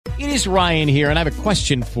It is Ryan here, and I have a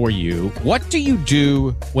question for you. What do you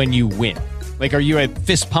do when you win? Like, are you a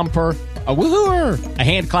fist pumper, a woohooer, a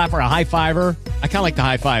hand clapper, a high fiver? I kind of like the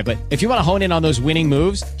high five, but if you want to hone in on those winning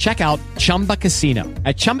moves, check out Chumba Casino.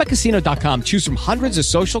 At ChumbaCasino.com, choose from hundreds of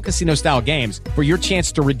social casino-style games for your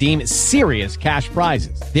chance to redeem serious cash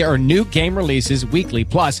prizes. There are new game releases weekly,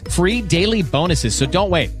 plus free daily bonuses. So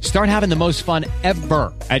don't wait. Start having the most fun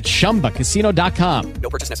ever at ChumbaCasino.com.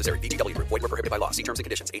 No purchase necessary. VGW Group. Void where prohibited by law. See terms and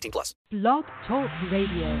conditions. 18+. Blog Talk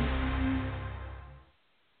Radio.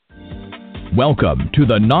 Welcome to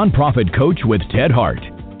the Nonprofit Coach with Ted Hart.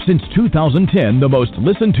 Since 2010, the most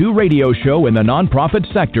listened to radio show in the nonprofit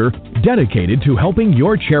sector dedicated to helping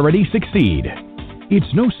your charity succeed.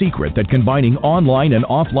 It's no secret that combining online and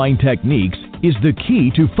offline techniques is the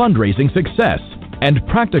key to fundraising success, and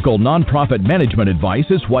practical nonprofit management advice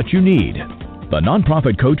is what you need. The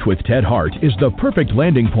Nonprofit Coach with Ted Hart is the perfect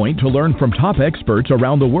landing point to learn from top experts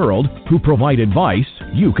around the world who provide advice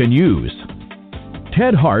you can use.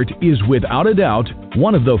 Ted Hart is without a doubt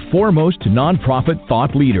one of the foremost nonprofit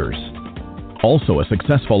thought leaders. Also a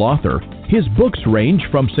successful author, his books range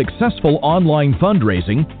from successful online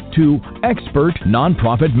fundraising to expert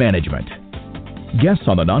nonprofit management. Guests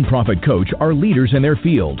on the Nonprofit Coach are leaders in their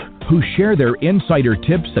field who share their insider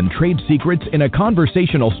tips and trade secrets in a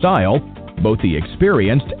conversational style both the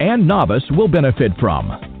experienced and novice will benefit from.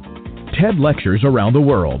 Ted lectures around the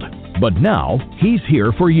world, but now he's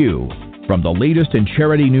here for you. From the latest in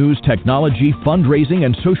charity news, technology, fundraising,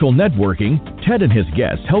 and social networking, Ted and his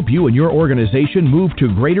guests help you and your organization move to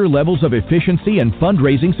greater levels of efficiency and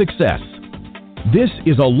fundraising success. This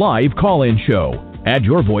is a live call-in show. Add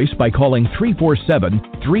your voice by calling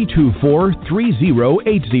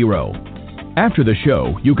 347-324-3080. After the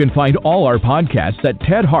show, you can find all our podcasts at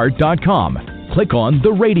tedhart.com. Click on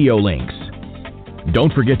the radio links.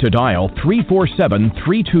 Don't forget to dial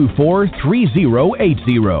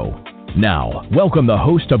 347-324-3080. Now, welcome the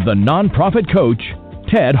host of the Nonprofit Coach,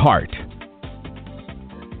 Ted Hart.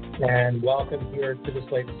 And welcome here to this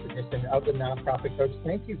latest edition of the Nonprofit Coach.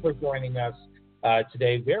 Thank you for joining us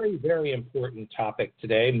today. Very, very important topic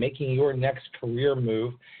today, making your next career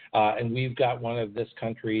move. And we've got one of this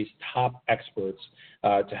country's top experts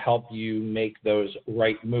to help you make those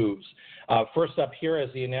right moves. First up here,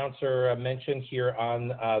 as the announcer mentioned here on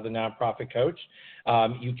the Nonprofit Coach,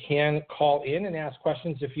 you can call in and ask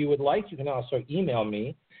questions if you would like. You can also email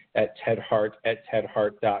me at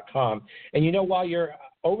tedhart@tedhart.com. And you know, while you're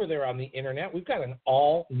over there on the internet, we've got an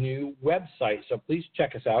all-new website. So please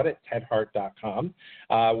check us out at tedhart.com,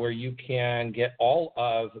 where you can get all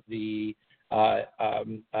of the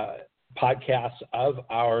podcasts of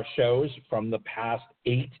our shows from the past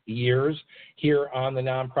 8 years here on the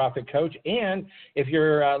Nonprofit Coach. And if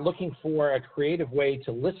you're looking for a creative way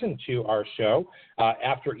to listen to our show,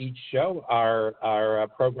 after each show, our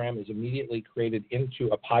program is immediately created into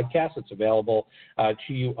a podcast. It's available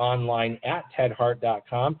to you online at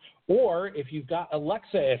tedhart.com. Or if you've got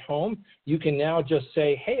Alexa at home, you can now just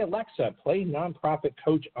say, hey, Alexa, play Nonprofit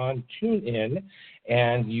Coach on TuneIn,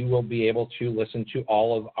 and you will be able to listen to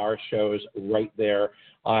all of our shows right there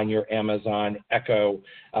on your Amazon Echo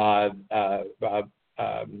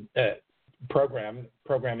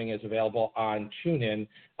Programming is available on TuneIn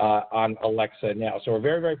on Alexa now. So we're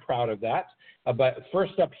very, very proud of that. But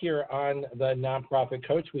first up here on the Nonprofit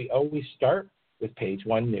Coach, we always start with Page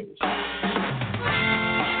One News.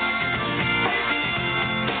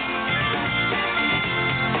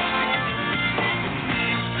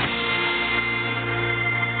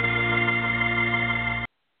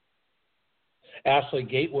 Ashley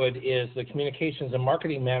Gatewood is the Communications and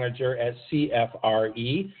Marketing Manager at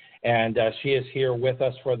CFRE, and she is here with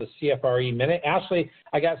us for the CFRE Minute. Ashley,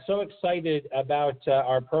 I got so excited about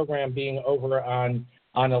our program being over on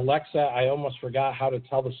Alexa, I almost forgot how to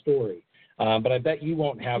tell the story. But I bet you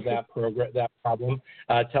won't have that problem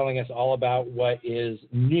telling us all about what is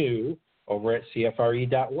new over at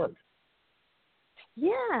CFRE.org.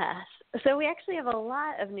 Yes. So we actually have a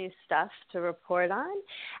lot of new stuff to report on.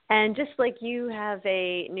 And just like you have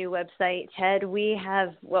a new website, Ted, we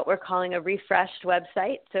have what we're calling a refreshed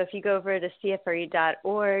website. So if you go over to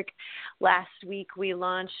CFRE.org, last week we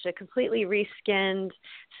launched a completely reskinned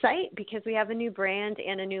site because we have a new brand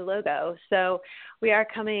and a new logo. So we are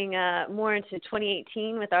coming more into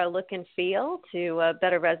 2018 with our look and feel to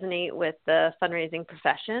better resonate with the fundraising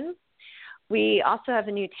profession. We also have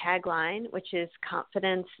a new tagline, which is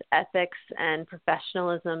confidence, ethics, and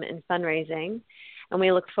professionalism in fundraising. And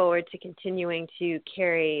we look forward to continuing to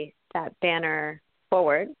carry that banner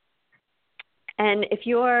forward. And if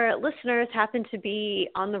your listeners happen to be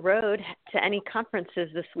on the road to any conferences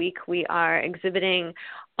this week, we are exhibiting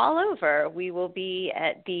all over. We will be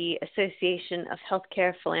at the Association of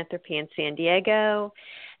Healthcare Philanthropy in San Diego,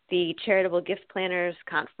 the Charitable Gift Planners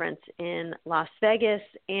Conference in Las Vegas,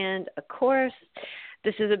 and of course,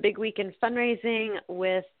 this is a big week in fundraising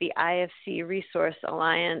with the IFC Resource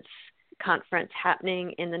Alliance conference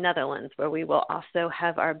happening in the Netherlands, where we will also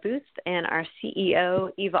have our booth, and our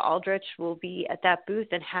CEO, Eva Aldrich, will be at that booth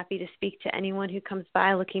and happy to speak to anyone who comes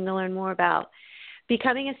by looking to learn more about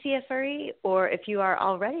becoming a CFRE, or if you are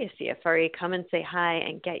already a CFRE, come and say hi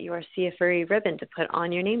and get your CFRE ribbon to put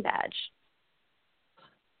on your name badge.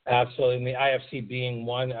 Absolutely. And the IFC being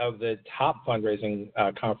one of the top fundraising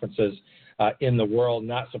conferences in the world,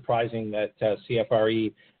 not surprising that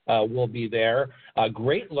CFRE will be there. A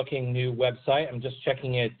great-looking new website. I'm just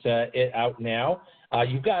checking it out now.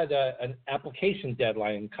 You've got an application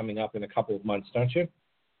deadline coming up in a couple of months, don't you?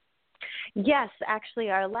 Yes, actually,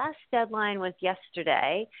 our last deadline was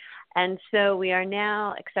yesterday, and so we are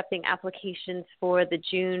now accepting applications for the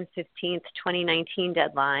June 15th, 2019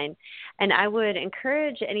 deadline. And I would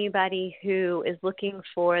encourage anybody who is looking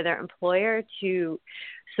for their employer to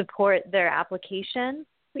support their application.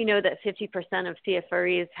 We know that 50% of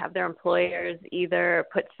CFREs have their employers either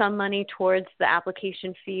put some money towards the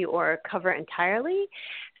application fee or cover entirely.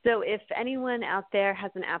 So if anyone out there has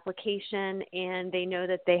an application and they know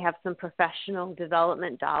that they have some professional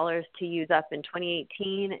development dollars to use up in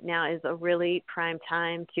 2018, now is a really prime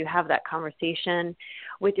time to have that conversation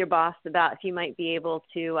with your boss about if you might be able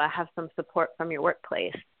to have some support from your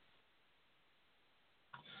workplace.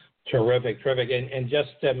 Terrific. And just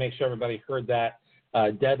to make sure everybody heard that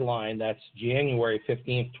deadline, that's January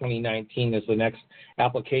 15th, 2019 is the next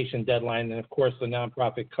application deadline. And, of course, the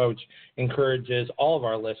Nonprofit Coach encourages all of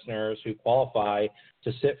our listeners who qualify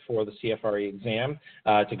to sit for the CFRE exam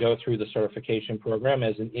to go through the certification program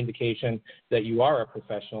as an indication that you are a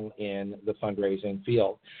professional in the fundraising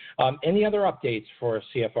field. Any other updates for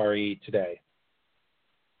CFRE today?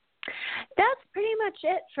 That's pretty much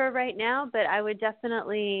it for right now, but I would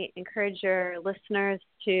definitely encourage your listeners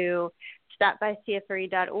to stop by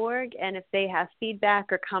CFRE.org, and if they have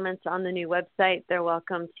feedback or comments on the new website, they're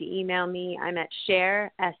welcome to email me. I'm at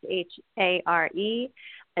share, SHARE,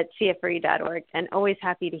 at CFRE.org, and always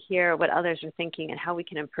happy to hear what others are thinking and how we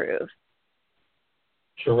can improve.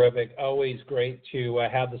 Terrific. Always great to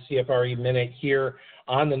have the CFRE Minute here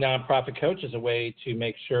on the Nonprofit Coach as a way to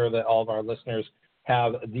make sure that all of our listeners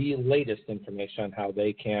have the latest information on how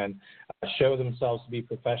they can show themselves to be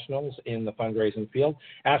professionals in the fundraising field.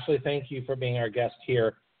 Ashley, thank you for being our guest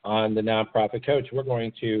here on the Nonprofit Coach. We're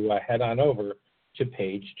going to head on over to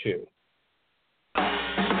page 2.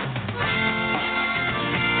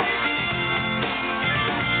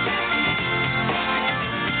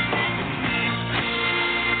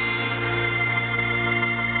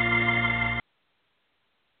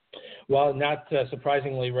 Well, not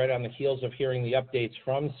surprisingly, right on the heels of hearing the updates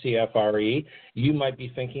from CFRE, you might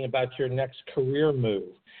be thinking about your next career move.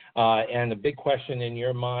 And the big question in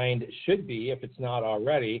your mind should be, if it's not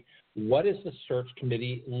already, what is the search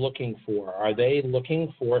committee looking for? Are they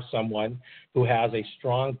looking for someone who has a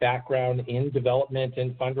strong background in development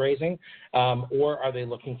and fundraising, or are they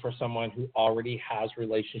looking for someone who already has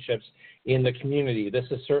relationships in the community? This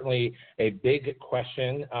is certainly a big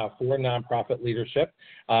question for nonprofit leadership.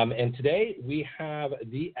 And today we have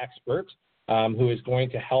the expert who is going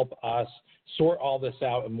to help us sort all this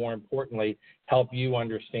out and, more importantly, help you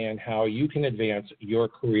understand how you can advance your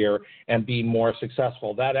career and be more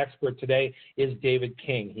successful. That expert today is David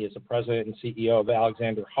King. He is the president and CEO of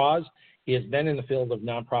Alexander Hawes. He has been in the field of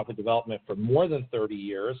nonprofit development for more than 30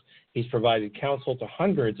 years. He's provided counsel to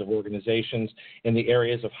hundreds of organizations in the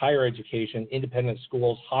areas of higher education, independent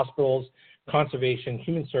schools, hospitals, conservation,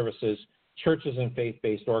 human services, churches, and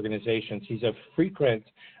faith-based organizations. He's a frequent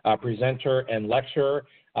presenter and lecturer.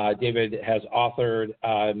 David has authored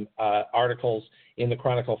articles in the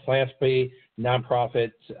Chronicle Philanthropy,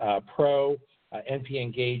 Nonprofit Pro, NP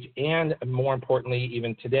Engage, and more importantly,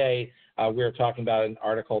 even today, we're talking about an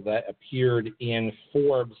article that appeared in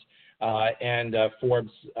Forbes, and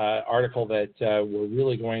Forbes article that we're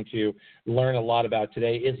really going to learn a lot about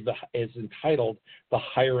today is entitled The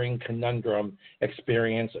Hiring Conundrum,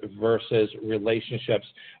 Experience versus Relationships.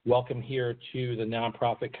 Welcome here to the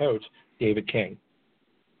Nonprofit Coach, David King.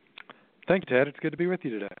 Thank you, Ted. It's good to be with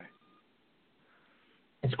you today.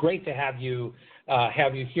 It's great to have you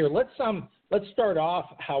here. Let's start off,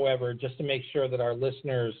 however, just to make sure that our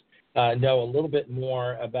listeners know a little bit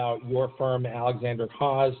more about your firm, Alexander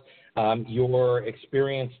Haas, your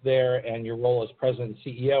experience there, and your role as president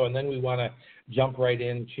and CEO. And then we want to jump right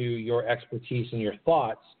into your expertise and your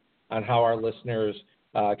thoughts on how our listeners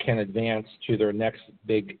can advance to their next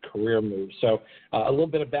big career move. So a little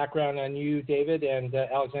bit of background on you, David, and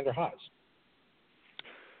Alexander Haas.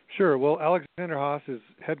 Sure. Well, Alexander Haas is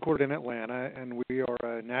headquartered in Atlanta, and we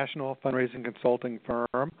are a national fundraising consulting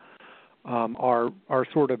firm. Our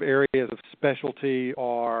sort of areas of specialty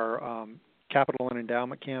are capital and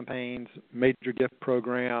endowment campaigns, major gift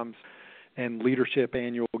programs, and leadership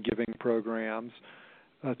annual giving programs.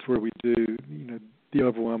 That's where we do, the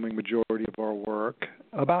overwhelming majority of our work.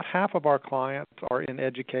 About half of our clients are in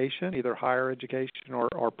education, either higher education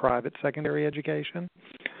or private secondary education.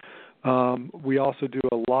 We also do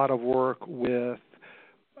a lot of work with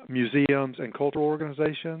museums and cultural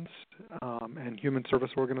organizations and human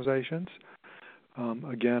service organizations,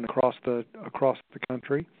 again, across the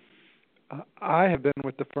country. I have been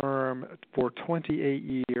with the firm for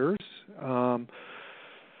 28 years,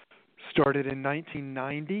 started in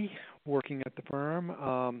 1990 working at the firm,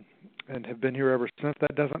 and have been here ever since.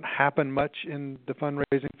 That doesn't happen much in the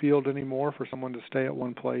fundraising field anymore for someone to stay at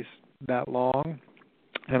one place that long.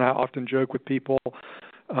 And I often joke with people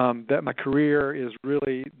that my career is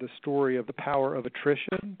really the story of the power of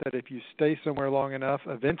attrition, that if you stay somewhere long enough,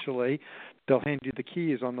 eventually they'll hand you the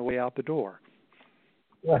keys on the way out the door.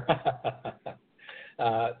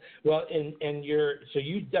 Well, so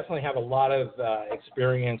you definitely have a lot of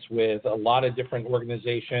experience with a lot of different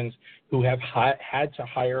organizations who have had to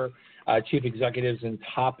hire chief executives and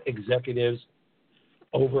top executives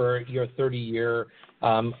over your 30-year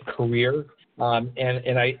career.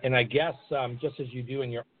 And I guess just as you do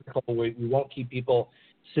in your article, we won't keep people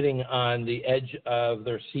sitting on the edge of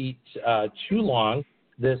their seat too long.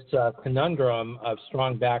 This conundrum of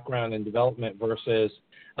strong background and development versus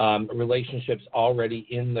relationships already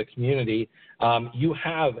in the community. You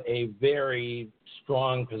have a very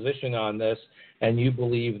strong position on this, and you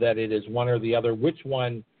believe that it is one or the other. Which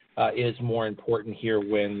one is more important here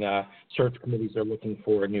when search committees are looking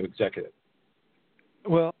for a new executive?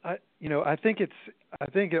 Well, I think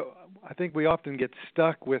we often get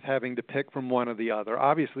stuck with having to pick from one or the other.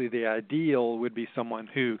 Obviously, the ideal would be someone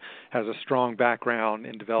who has a strong background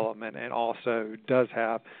in development and also does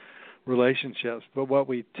have relationships. But what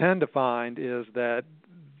we tend to find is that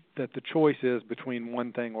the choice is between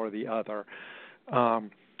one thing or the other.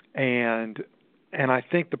 And I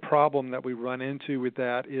think the problem that we run into with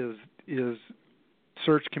that is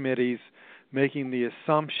search committees making the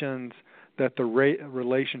assumptions that the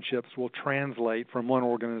relationships will translate from one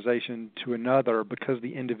organization to another because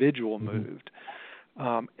the individual moved.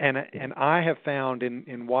 And I have found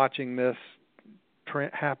in watching this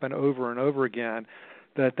happen over and over again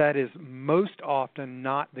that is most often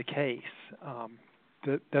not the case.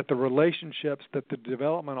 That the relationships that the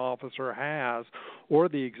development officer has or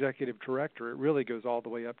the executive director, it really goes all the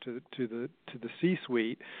way up to the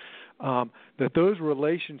C-suite, that those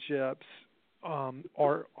relationships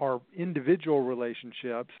are individual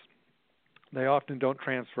relationships. They often don't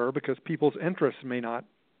transfer because people's interests may not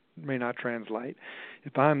translate.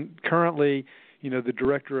 If I'm currently, the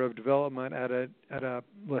director of development at a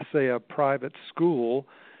let's say a private school,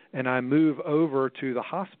 and I move over to the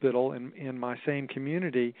hospital in my same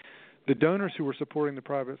community, the donors who were supporting the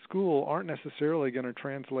private school aren't necessarily going to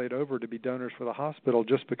translate over to be donors for the hospital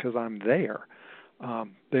just because I'm there.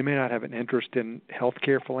 They may not have an interest in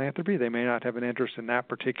healthcare philanthropy. They may not have an interest in that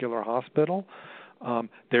particular hospital.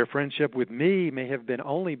 Their friendship with me may have been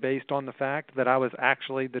only based on the fact that I was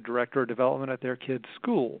actually the director of development at their kid's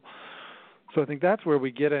school. So I think that's where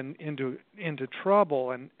we get into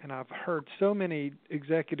trouble. And I've heard so many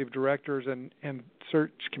executive directors and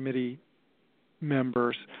search committee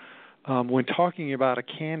members when talking about a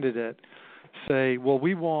candidate say, well,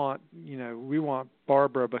 we want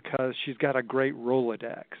Barbara because she's got a great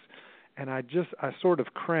Rolodex. And I sort of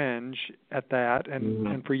cringe at that.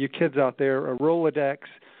 And for you kids out there, a Rolodex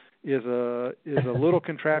is a little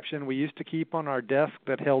contraption we used to keep on our desk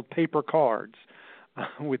that held paper cards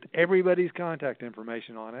with everybody's contact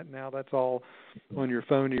information on it. Now that's all on your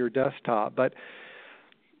phone or your desktop. But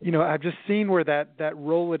I've just seen where that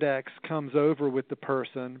Rolodex comes over with the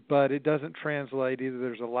person, but it doesn't translate. Either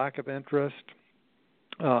there's a lack of interest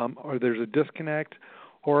or there's a disconnect,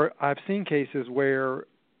 or I've seen cases where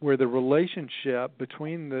the relationship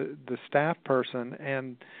between the staff person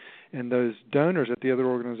and those donors at the other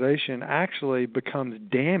organization actually becomes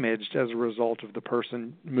damaged as a result of the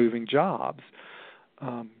person moving jobs.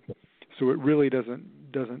 So it really doesn't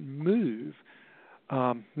move.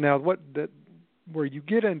 Now, where you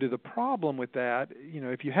get into the problem with that,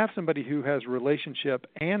 if you have somebody who has relationship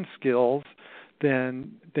and skills,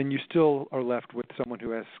 then you still are left with someone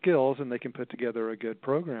who has skills and they can put together a good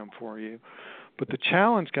program for you. But the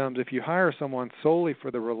challenge comes if you hire someone solely for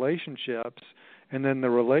the relationships and then the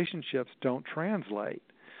relationships don't translate.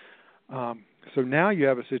 So now you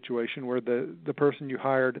have a situation where the person you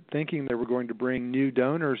hired thinking they were going to bring new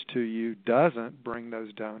donors to you doesn't bring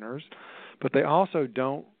those donors, but they also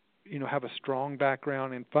don't have a strong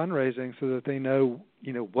background in fundraising so that they know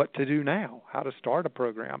what to do now, how to start a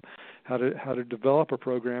program, how to develop a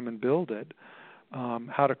program and build it,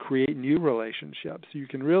 how to create new relationships. You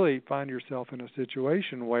can really find yourself in a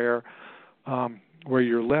situation where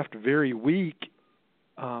you're left very weak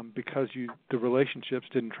because the relationships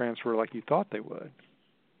didn't transfer like you thought they would.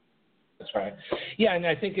 That's right. Yeah, and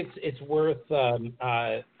I think it's worth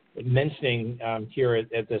mentioning here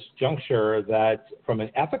at this juncture that from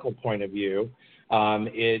an ethical point of view,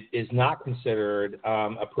 it is not considered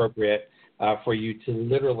appropriate for you to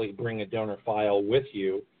literally bring a donor file with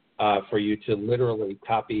you, for you to literally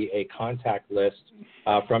copy a contact list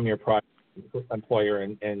from your project employer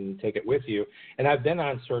and take it with you. And I've been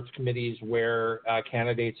on search committees where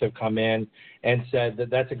candidates have come in and said that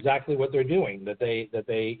that's exactly what they're doing, that they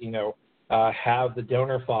have the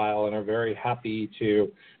donor file and are very happy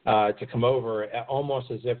to come over,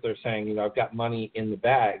 almost as if they're saying, I've got money in the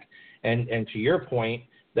bag. And to your point,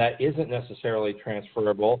 that isn't necessarily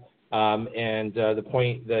transferable. And the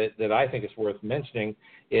point that I think is worth mentioning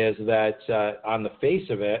is that on the face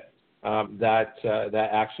of it, that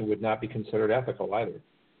action would not be considered ethical either.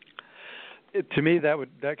 To me,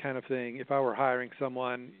 that kind of thing, if I were hiring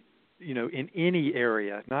someone, in any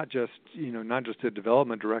area, not just a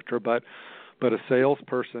development director, but a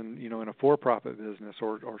salesperson, in a for-profit business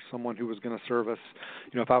or someone who was going to service,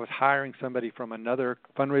 if I was hiring somebody from another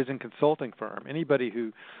fundraising consulting firm, anybody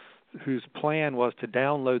whose plan was to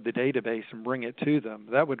download the database and bring it to them,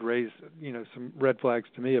 that would raise, some red flags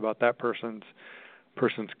to me about that person's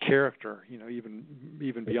character,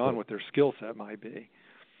 even beyond what their skill set might be.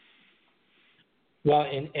 Well,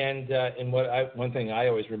 and one thing I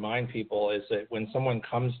always remind people is that when someone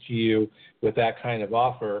comes to you with that kind of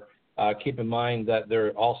offer, keep in mind that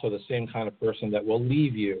they're also the same kind of person that will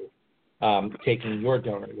leave you taking your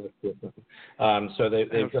donor list with them. So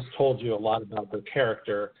they've just told you a lot about their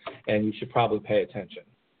character, and you should probably pay attention.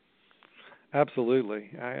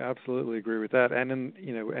 Absolutely, I absolutely agree with that. And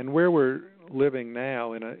and where we're living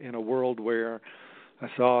now in a world where I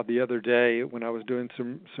saw the other day when I was doing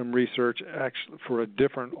some research actually for a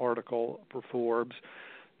different article for Forbes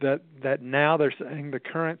that now they're saying the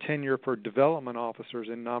current tenure for development officers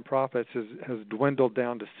in nonprofits has dwindled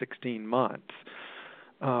down to 16 months.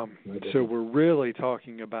 So we're really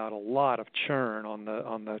talking about a lot of churn on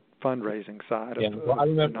the fundraising side. I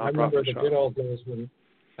remember the good old days when.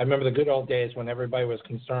 I remember the good old days when everybody was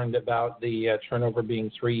concerned about the turnover being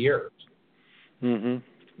 3 years. Mm-hmm.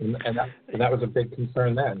 And that was a big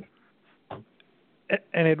concern then.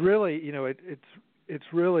 And it really, it's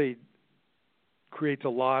really creates a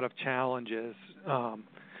lot of challenges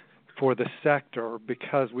for the sector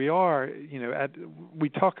because we are, we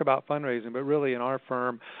talk about fundraising, but really in our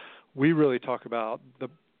firm, we really talk about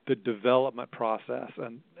the development process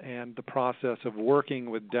and the process of working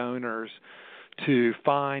with donors to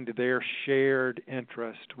find their shared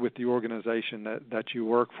interest with the organization that you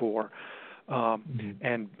work for,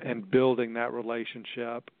 and building that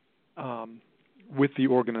relationship with the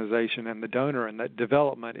organization and the donor, and that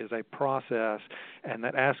development is a process, and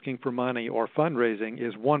that asking for money or fundraising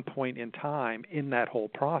is one point in time in that whole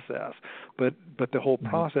process. But the whole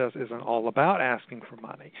process isn't all about asking for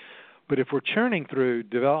money. But if we're churning through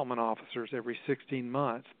development officers every 16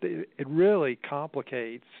 months, it really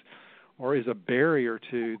complicates or is a barrier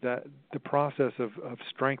to the process of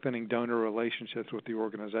strengthening donor relationships with the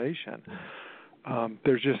organization.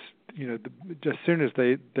 There's just, just as soon as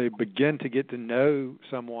they begin to get to know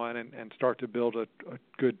someone and start to build a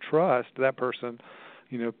good trust, that person,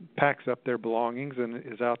 packs up their belongings and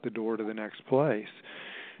is out the door to the next place.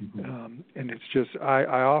 And it's just, I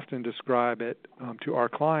often describe it to our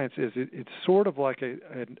clients as it's sort of like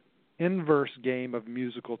an inverse game of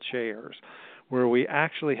musical chairs, where we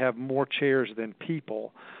actually have more chairs than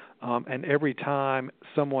people. And every time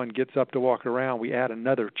someone gets up to walk around, we add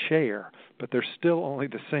another chair, but there's still only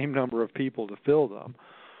the same number of people to fill them.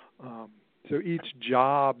 So each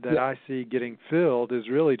job that I see getting filled is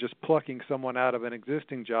really just plucking someone out of an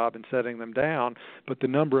existing job and setting them down, but the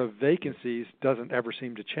number of vacancies doesn't ever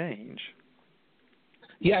seem to change.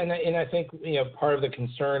 Yeah, and I think part of the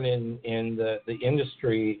concern in the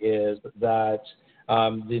industry is that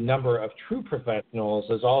the number of true professionals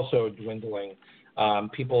is also dwindling.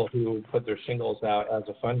 People who put their shingles out as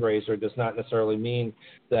a fundraiser does not necessarily mean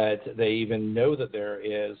that they even know that there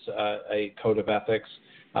is a code of ethics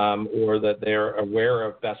or that they're aware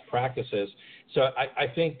of best practices. So I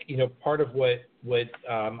think, part of what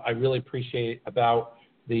I really appreciate about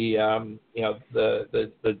the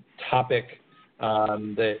topic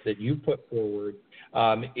that you put forward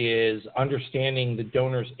is understanding the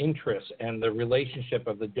donor's interests and the relationship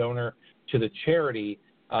of the donor to the charity.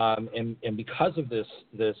 And because of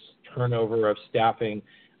this turnover of staffing,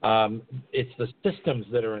 it's the systems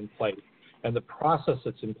that are in place and the process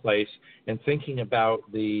that's in place, and thinking about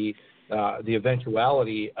the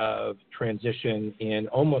eventuality of transition in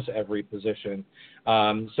almost every position,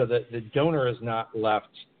 so that the donor is not left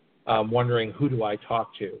wondering, who do I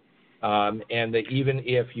talk to? And that even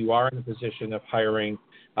if you are in a position of hiring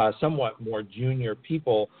somewhat more junior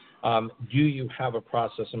people, do you have a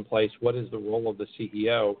process in place? What is the role of the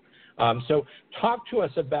CEO? So talk to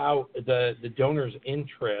us about the donor's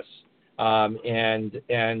interests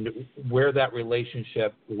and where that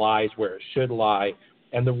relationship lies, where it should lie,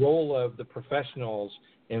 and the role of the professionals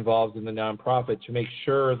involved in the nonprofit to make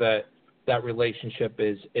sure that that relationship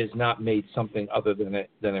is not made something other than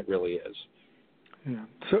it really is. Yeah.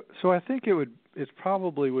 So I think it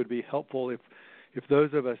probably would be helpful if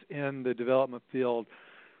those of us in the development field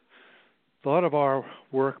thought of our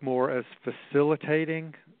work more as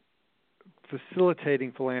facilitating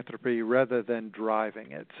philanthropy rather than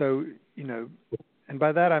driving it. So, and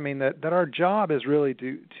by that I mean that our job is really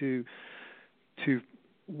to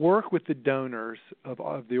work with the donors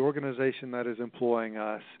of the organization that is employing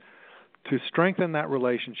us, to strengthen that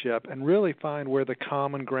relationship and really find where the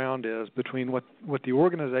common ground is between what the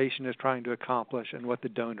organization is trying to accomplish and what the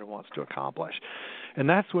donor wants to accomplish. And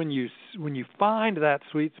that's when you find that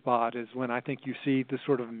sweet spot is when I think you see the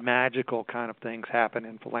sort of magical kind of things happen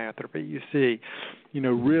in philanthropy. You see,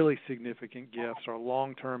 really significant gifts or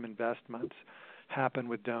long-term investments happen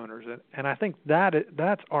with donors. And I think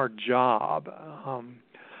that's our job,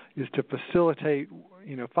 is to facilitate,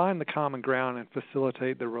 find the common ground and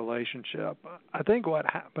facilitate the relationship. I think what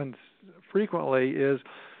happens frequently is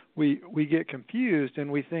we get confused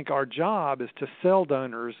and we think our job is to sell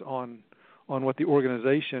donors on what the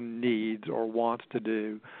organization needs or wants to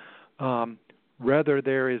do, whether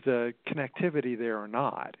there is a connectivity there or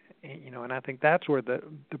not. And I think that's where the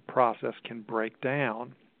process can break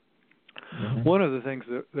down. Mm-hmm. One of the things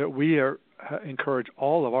that we encourage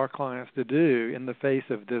all of our clients to do in the face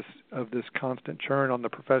of this constant churn on the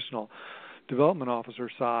professional development officer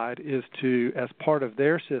side is to, as part of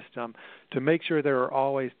their system, to make sure there are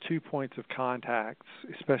always 2 points of contact,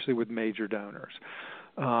 especially with major donors.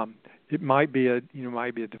 It might be a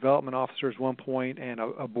development officer is one point, and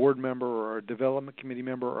a board member or a development committee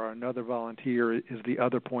member or another volunteer is the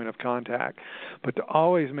other point of contact. But to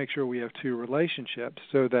always make sure we have 2 relationships,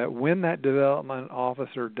 so that when that development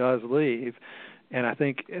officer does leave, and I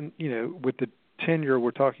think with the tenure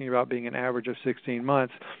we're talking about being an average of 16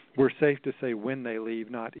 months, we're safe to say when they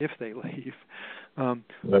leave, not if they leave.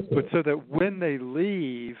 But so that when they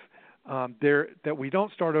leave, that we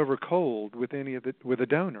don't start over cold with with a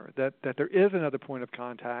donor, that there is another point of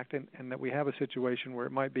contact, and that we have a situation where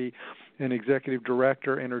it might be an executive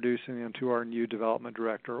director introducing them to our new development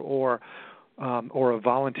director, or a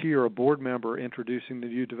volunteer, a board member introducing the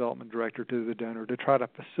new development director to the donor, to try to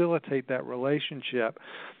facilitate that relationship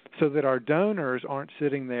so that our donors aren't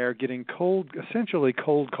sitting there getting essentially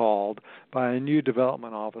cold called by a new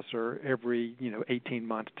development officer every 18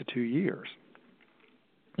 months to 2 years.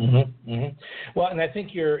 Mm-hmm, mm-hmm. Well, and I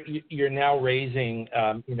think you're now raising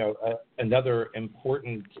another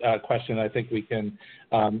important question I think we can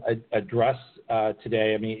address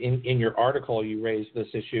today. I mean, in your article, you raised this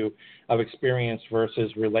issue of experience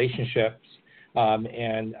versus relationships,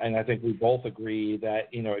 and I think we both agree that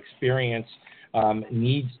experience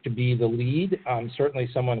needs to be the lead. Certainly,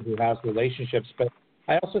 someone who has relationships, but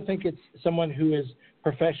I also think it's someone who is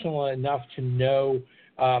professional enough to know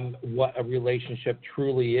what a relationship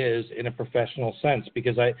truly is in a professional sense,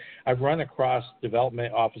 because I've run across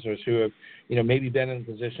development officers who have, maybe been in a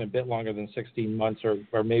position a bit longer than 16 months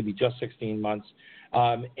or maybe just 16 months.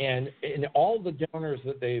 And all the donors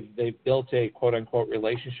that they've built a quote unquote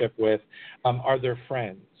relationship with are their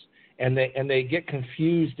friends. And they get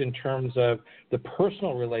confused in terms of the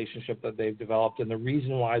personal relationship that they've developed and the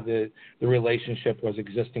reason why the relationship was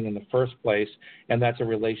existing in the first place, and that's a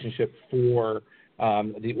relationship for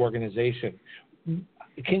the organization.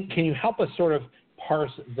 Can you help us sort of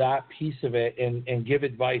parse that piece of it and give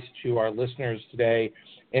advice to our listeners today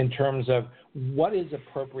in terms of what is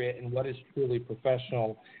appropriate and what is truly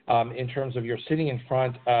professional in terms of you're sitting in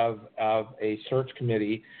front of a search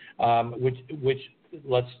committee, which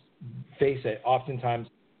let's face it, oftentimes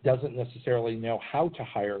doesn't necessarily know how to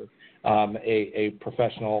hire a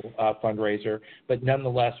professional fundraiser, but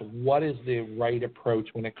nonetheless, what is the right approach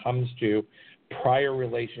when it comes to prior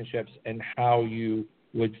relationships and how you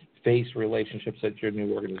would face relationships at your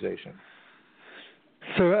new organization?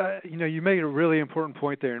 So, you made a really important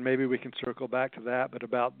point there, and maybe we can circle back to that, but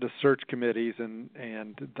about the search committees and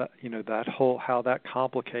that whole, how that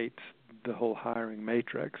complicates the whole hiring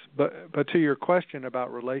matrix. But to your question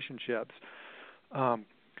about relationships, I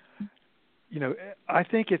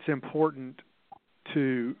think it's important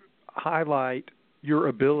to highlight your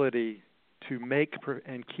ability to make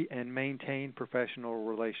and maintain professional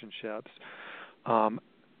relationships,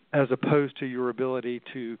 as opposed to your ability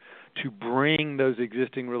to bring those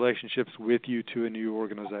existing relationships with you to a new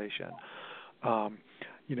organization.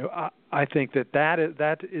 I think that's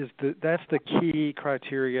the key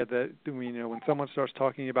criteria that when someone starts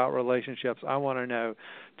talking about relationships, I want to know.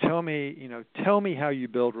 Tell me how you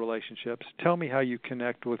build relationships. Tell me how you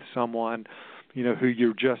connect with someone, who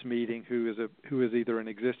you're just meeting, who is either an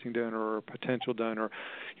existing donor or a potential donor.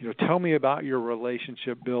 Tell me about your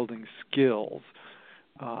relationship building skills.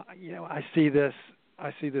 I see this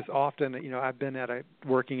often. I've been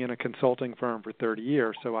working in a consulting firm for 30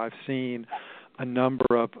 years, so I've seen a number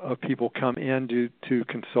of people come into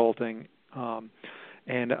consulting,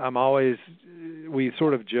 and we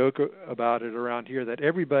sort of joke about it around here that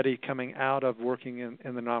everybody coming out of working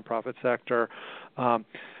in the nonprofit sector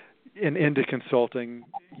and into consulting,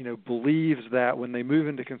 believes that when they move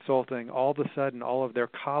into consulting, all of a sudden all of their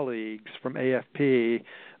colleagues from AFP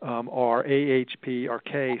or AHP or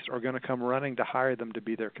CASE are going to come running to hire them to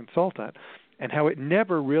be their consultant, and how it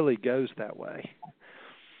never really goes that way.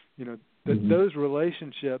 Those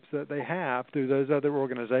relationships that they have through those other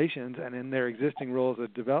organizations and in their existing role as a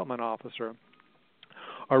development officer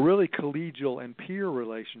are really collegial and peer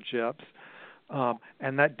relationships,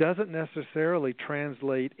 and that doesn't necessarily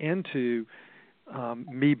translate into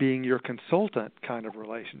me being your consultant kind of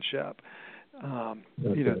relationship.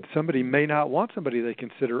 Somebody may not want somebody they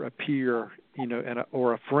consider a peer,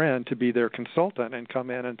 or a friend to be their consultant and come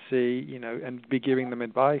in and see, and be giving them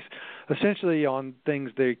advice, essentially on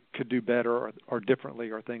things they could do better or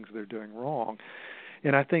differently, or things they're doing wrong.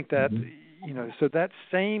 And I think that, so that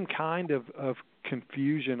same kind of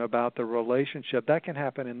confusion about the relationship that can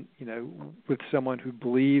happen with someone who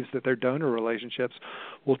believes that their donor relationships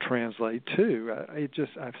will translate too.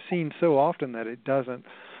 I've seen so often that it doesn't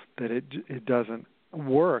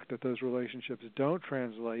work, that those relationships don't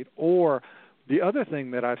translate. Or the other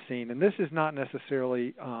thing that I've seen, and this is not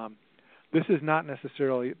necessarily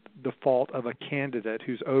the fault of a candidate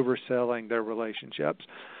who's overselling their relationships,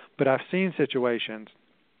 but I've seen situations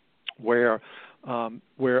where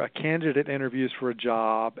a candidate interviews for a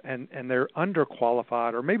job and they're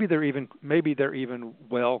underqualified, or maybe they're even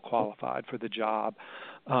well qualified for the job,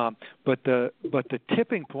 but the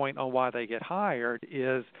tipping point on why they get hired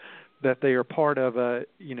is that they are part of a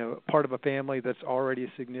family that's already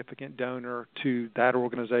a significant donor to that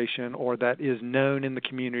organization, or that is known in the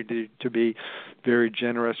community to be very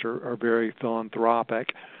generous or very philanthropic.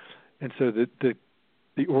 And so the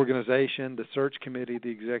organization, the search committee, the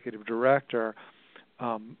executive director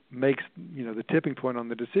makes, the tipping point on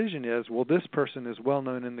the decision is, well, this person is well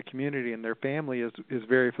known in the community and their family is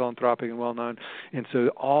very philanthropic and well known, and so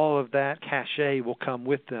all of that cachet will come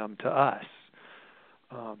with them to us.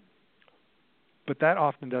 But that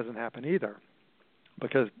often doesn't happen either,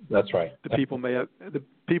 because that's right. The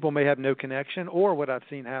people may have no connection, or what I've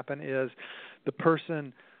seen happen is the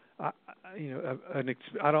person,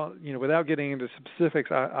 without getting into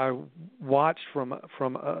specifics, I watched from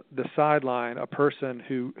the sideline a person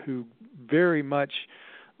who very much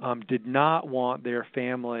did not want their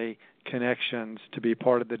family connections to be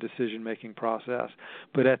part of the decision-making process,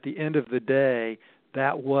 but at the end of the day,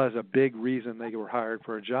 that was a big reason they were hired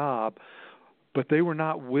for a job. But they were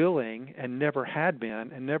not willing, and never had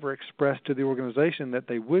been, and never expressed to the organization that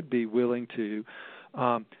they would be willing to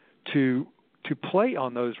play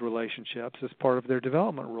on those relationships as part of their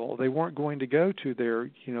development role. They weren't going to go to their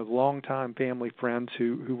longtime family friends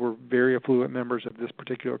who were very affluent members of this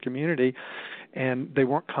particular community, and they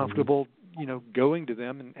weren't comfortable going to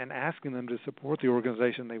them and asking them to support the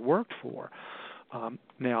organization they worked for.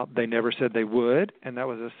 Now, they never said they would, and that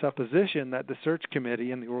was a supposition that the search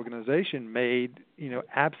committee and the organization made,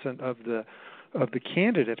 absent of the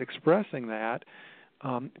candidate expressing that.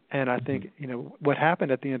 And I think, what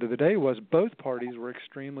happened at the end of the day was both parties were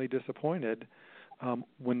extremely disappointed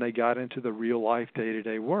when they got into the real life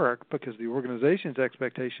day-to-day work, because the organization's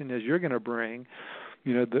expectation is you're going to bring,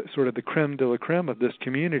 the sort of the creme de la creme of this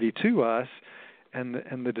community to us. And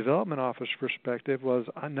the development office perspective was,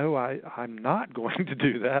 I'm not going to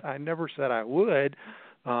do that. I never said I would.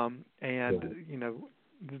 That's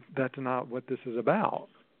not what this is about.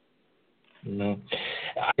 No,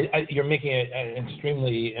 you're making an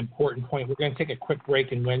extremely important point. We're going to take a quick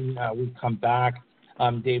break, and when we come back,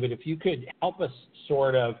 David, if you could help us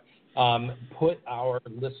sort of put our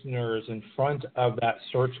listeners in front of that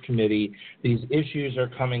search committee. These issues are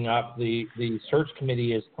coming up. The search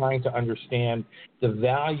committee is trying to understand the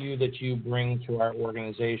value that you bring to our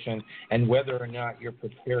organization and whether or not you're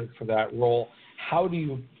prepared for that role. How do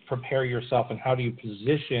you prepare yourself, and how do you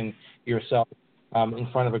position yourself in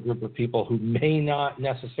front of a group of people who may not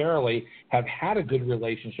necessarily have had a good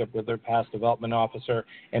relationship with their past development officer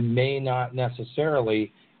and may not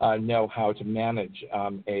necessarily know how to manage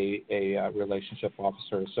a relationship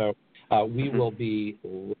officer? So we will be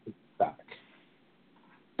right back.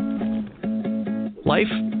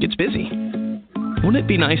 Life gets busy. Wouldn't it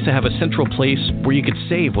be nice to have a central place where you could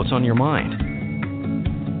save what's on your mind?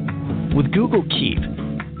 With Google Keep,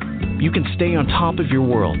 you can stay on top of your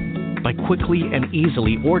world by quickly and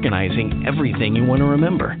easily organizing everything you want to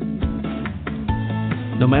remember.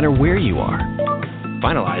 No matter where you are.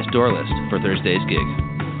 Finalize door list for Thursday's gig.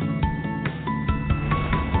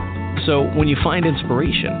 So when you find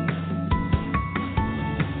inspiration,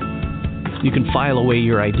 you can file away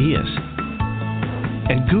your ideas.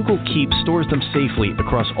 And Google Keep stores them safely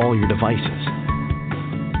across all your devices.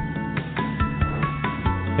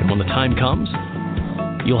 And when the time comes,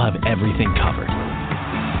 you'll have everything covered.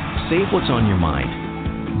 Save what's on your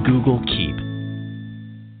mind. Google Keep.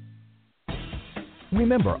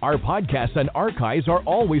 Remember, our podcasts and archives are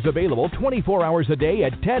always available 24 hours a day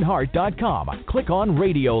at tedhart.com. Click on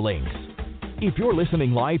Radio Links. If you're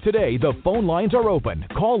listening live today, the phone lines are open.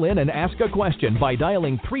 Call in and ask a question by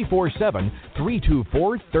dialing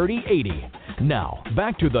 347-324-3080. Now,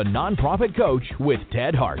 back to the Nonprofit Coach with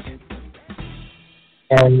Ted Hart.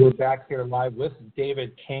 And we're back here live with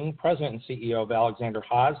David King, President and CEO of Alexander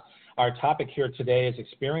Haas. Our topic here today is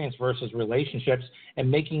experience versus relationships and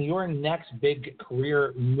making your next big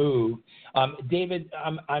career move. David,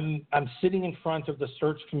 I'm sitting in front of the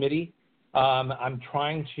search committee. I'm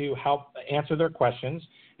trying to help answer their questions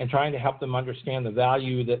and trying to help them understand the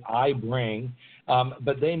value that I bring,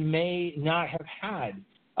 but they may not have had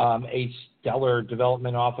a stellar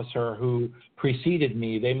development officer who preceded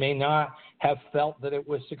me. They may not have felt that it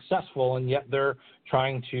was successful, and yet they're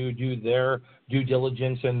trying to do their due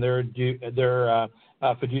diligence and their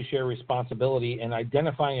fiduciary responsibility in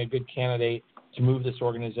identifying a good candidate to move this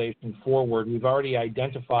organization forward. We've already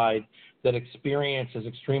identified that experience is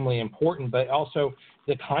extremely important, but also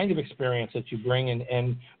the kind of experience that you bring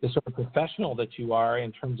and the sort of professional that you are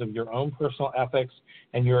in terms of your own personal ethics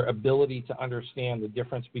and your ability to understand the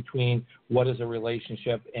difference between what is a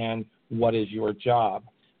relationship and what is your job,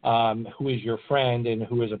 who is your friend and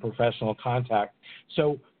who is a professional contact.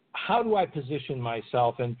 So how do I position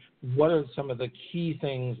myself, and what are some of the key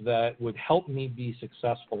things that would help me be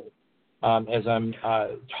successful as I'm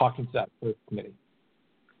talking to that first committee?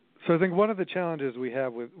 So I think one of the challenges we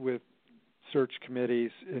have with search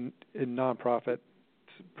committees in nonprofits,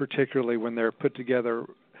 particularly when they're put together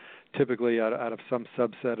typically out of some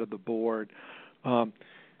subset of the board,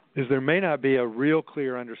 is there may not be a real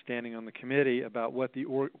clear understanding on the committee about what the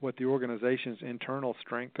organization's internal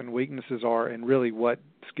strengths and weaknesses are, and really what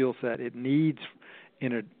skill set it needs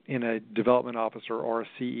in a development officer or a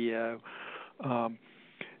CEO,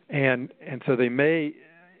 and so they may,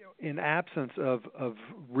 in absence of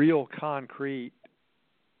real concrete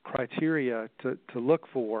criteria to look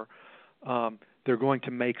for, they're going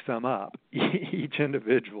to make some up. Each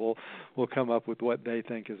individual will come up with what they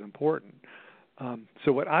think is important.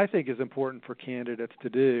 So what I think is important for candidates to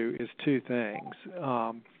do is two things.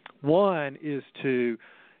 One is to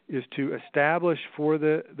establish for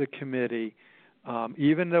the committee,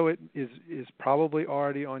 even though it is probably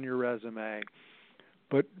already on your resume,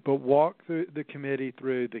 but walk the committee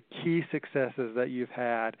through the key successes that you've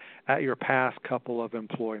had at your past couple of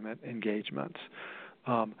employment engagements.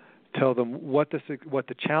 Tell them what the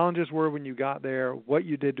challenges were when you got there, what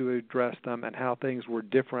you did to address them, and how things were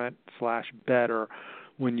different / better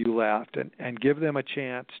when you left, and give them a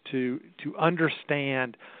chance to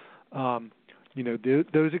understand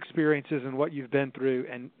those experiences and what you've been through,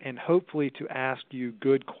 and hopefully to ask you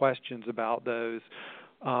good questions about those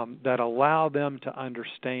that allow them to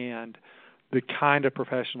understand the kind of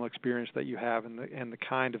professional experience that you have and the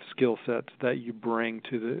kind of skill sets that you bring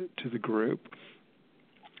to the group.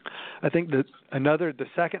 I think that the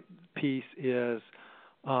second piece is,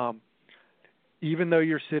 even though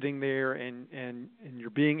you're sitting there and you're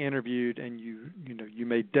being interviewed and you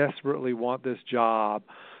may desperately want this job,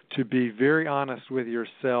 to be very honest with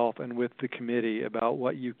yourself and with the committee about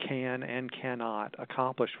what you can and cannot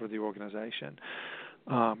accomplish for the organization.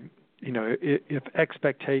 If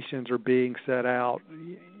expectations are being set out,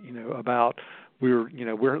 about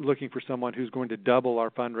we're looking for someone who's going to double our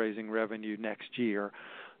fundraising revenue next year,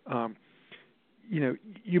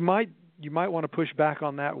 you might want to push back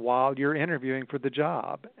on that while you're interviewing for the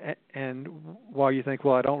job, and while you think,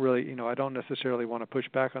 well, I don't necessarily want to push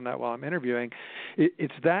back on that while I'm interviewing.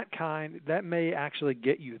 It's that may actually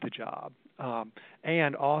get you the job,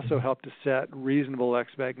 and also help to set reasonable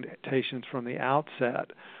expectations from the outset.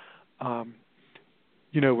 When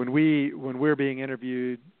we're being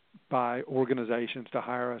interviewed by organizations to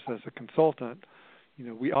hire us as a consultant,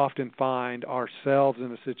 we often find ourselves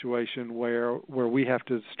in a situation where we have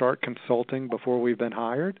to start consulting before we've been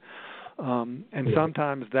hired. And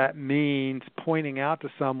sometimes that means pointing out to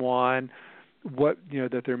someone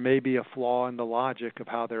that there may be a flaw in the logic of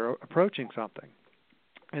how they're approaching something.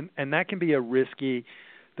 And that can be a risky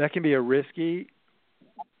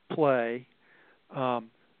play.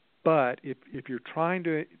 But if you're trying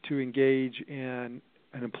to engage in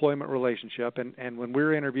an employment relationship, and when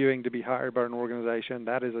we're interviewing to be hired by an organization,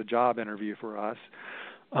 that is a job interview for us.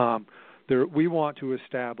 We want to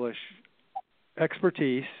establish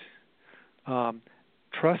expertise,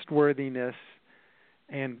 trustworthiness,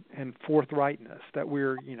 and forthrightness. That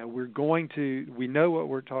we know what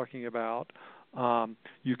we're talking about.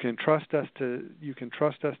 You can trust us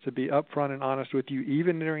to be upfront and honest with you,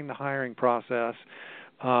 even during the hiring process.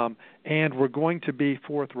 And we're going to be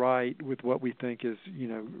forthright with what we think is,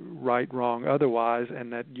 right, wrong, otherwise,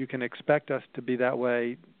 and that you can expect us to be that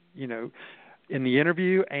way, in the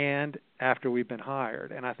interview and after we've been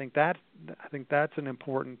hired. And I think that's an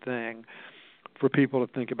important thing for people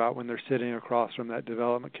to think about when they're sitting across from that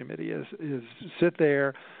development committee is sit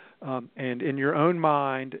there and in your own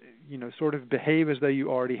mind, sort of behave as though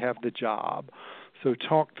you already have the job. So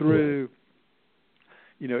talk through.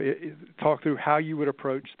 Talk through how you would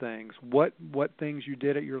approach things, what things you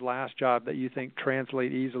did at your last job that you think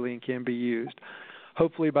translate easily and can be used.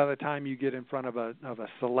 Hopefully, by the time you get in front of a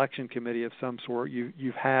selection committee of some sort,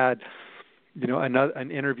 you've had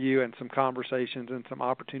an interview and some conversations and some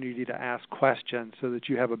opportunity to ask questions, so that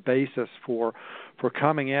you have a basis for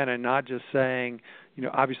coming in and not just saying,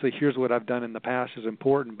 obviously here's what I've done in the past is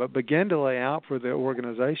important, but begin to lay out for the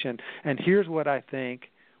organization, and here's what I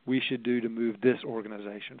think we should do to move this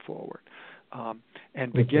organization forward,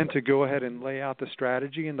 and begin to go ahead and lay out the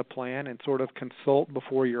strategy and the plan and sort of consult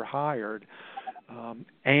before you're hired.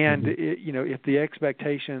 If the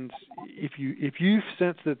expectations, if you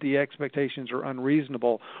sense that the expectations are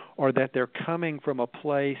unreasonable or that they're coming from a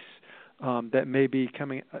place that may be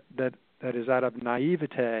coming that is out of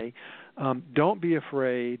naivete, don't be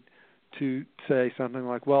afraid to say something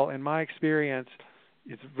like, well, in my experience,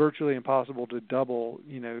 it's virtually impossible to double,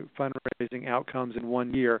 fundraising outcomes in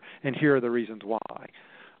 1 year, and here are the reasons why.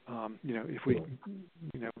 If we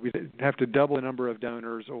have to double the number of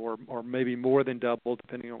donors, or maybe more than double,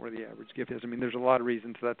 depending on where the average gift is. I mean, there's a lot of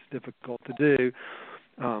reasons that's difficult to do.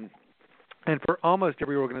 And for almost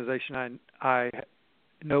every organization I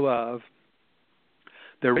know of,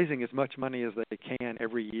 they're raising as much money as they can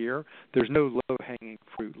every year. There's no low-hanging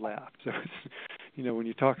fruit left. So it's, when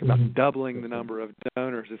you talk about doubling the number of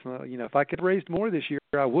donors, it's not, if I could have raised more this year,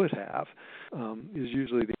 I would have, is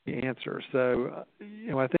usually the answer. So,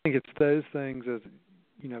 I think it's those things as,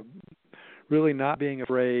 really not being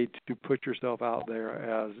afraid to put yourself out there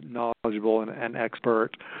as knowledgeable and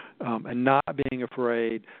expert, and not being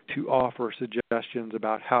afraid to offer suggestions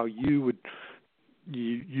about how you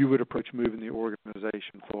would approach moving the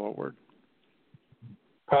organization forward.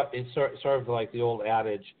 It's sort of like the old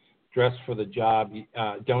adage, dress for the job,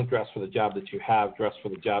 don't dress for the job that you have, dress for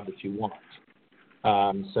the job that you want.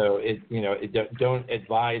 Don't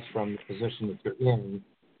advise from the position that you're in,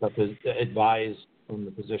 but advise from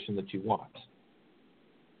the position that you want.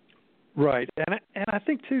 Right. And I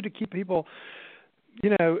think, too, to keep people,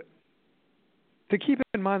 to keep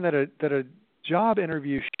in mind that a job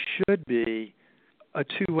interview should be a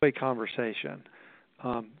two-way conversation.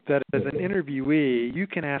 That as an interviewee, you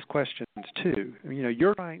can ask questions too.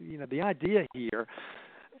 You're trying. The idea here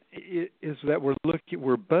is that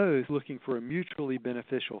we're both looking for a mutually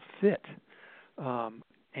beneficial fit.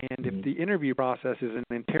 And if the interview process is an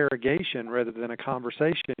interrogation rather than a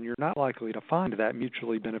conversation, you're not likely to find that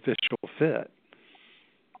mutually beneficial fit.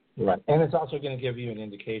 Right. And it's also going to give you an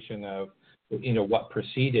indication of, what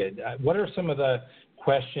preceded. What are some of the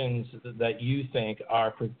questions that you think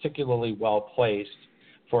are particularly well placed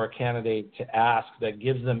for a candidate to ask that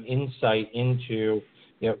gives them insight into,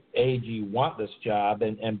 A, do you want this job,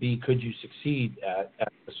 and B, could you succeed at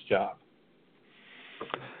this job?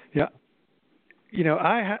 Yeah.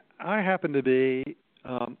 I happen to be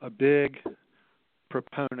a big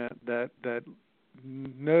proponent that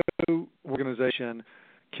no organization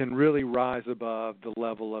can really rise above the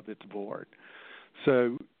level of its board.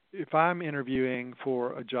 So if I'm interviewing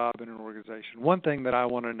for a job in an organization, one thing that I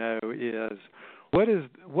want to know is what is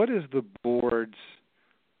the board's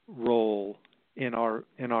role in our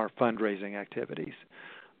fundraising activities?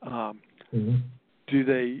 Do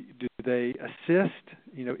they assist?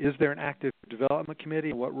 Is there an active development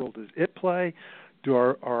committee? What role does it play?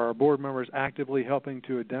 Are our board members actively helping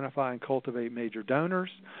to identify and cultivate major donors?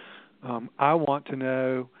 I want to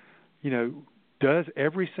know, does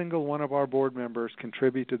every single one of our board members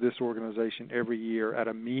contribute to this organization every year at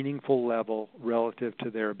a meaningful level relative to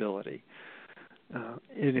their ability? And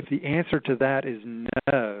if the answer to that is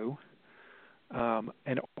no,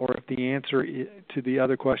 or if the answer to the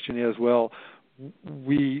other question is, well,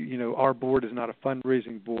 our board is not a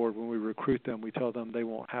fundraising board. When we recruit them, we tell them they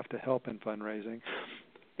won't have to help in fundraising.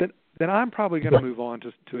 Then I'm probably going to move on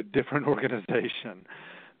to a different organization.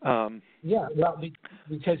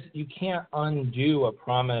 Because you can't undo a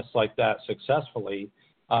promise like that successfully.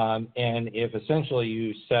 And if essentially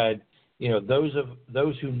you said,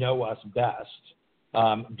 those who know us best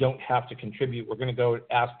don't have to contribute, we're going to go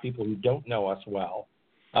ask people who don't know us well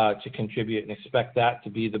to contribute and expect that to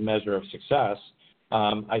be the measure of success.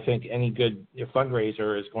 I think any good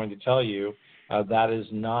fundraiser is going to tell you that is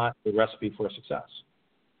not the recipe for success.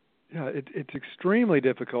 Yeah, it's extremely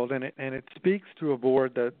difficult, and it speaks to a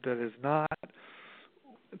board that is not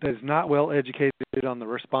well educated on the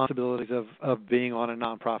responsibilities of being on a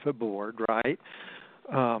nonprofit board, right?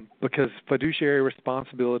 Because fiduciary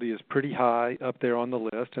responsibility is pretty high up there on the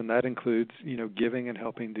list, and that includes giving and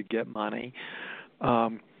helping to get money. I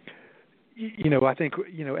think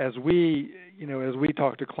as we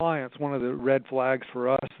talk to clients, one of the red flags for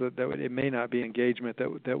us that it may not be engagement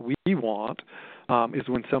that we want is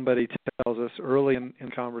when somebody tells us early in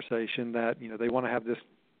conversation that they want to have this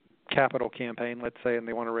capital campaign, let's say, and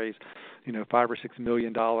they want to raise $5 or $6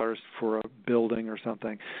 million for a building or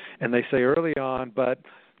something, and they say early on, but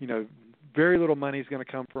very little money is going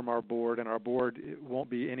to come from our board, and our board won't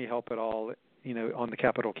be any help at all, on the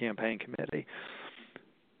capital campaign committee.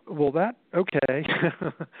 Well, okay.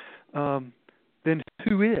 Then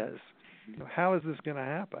who is? How is this going to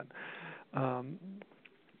happen?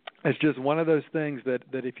 It's just one of those things that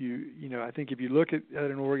if I think if you look at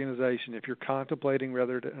an organization, if you're contemplating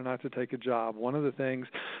whether or not to take a job, one of the things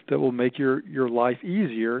that will make your life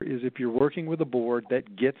easier is if you're working with a board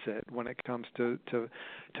that gets it when it comes to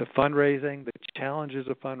fundraising, the challenges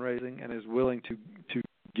of fundraising, and is willing to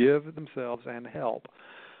give themselves and help.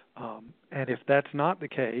 And if that's not the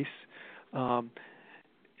case,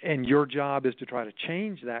 and your job is to try to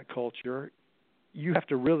change that culture, you have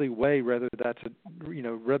to really weigh whether that's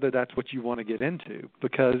what you want to get into.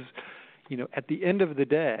 Because, at the end of the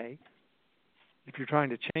day, if you're trying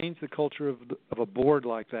to change the culture of a board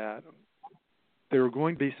like that, there are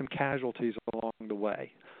going to be some casualties along the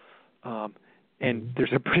way, and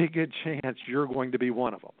there's a pretty good chance you're going to be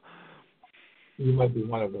one of them. You might be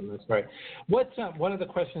one of them. That's right. What's one of the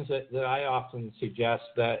questions that I often suggest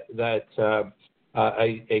that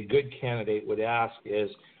a good candidate would ask is,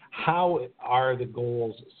 how are the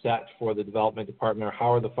goals set for the development department, or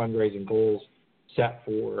how are the fundraising goals set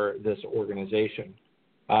for this organization?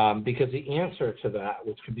 Because the answer to that,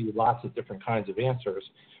 which could be lots of different kinds of answers,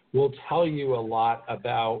 will tell you a lot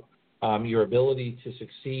about your ability to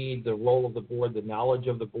succeed, the role of the board, the knowledge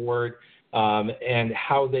of the board, and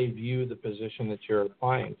how they view the position that you're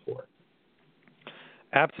applying for.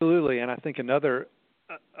 Absolutely, and I think another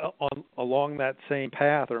along that same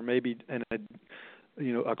path, or maybe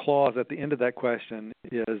a clause at the end of that question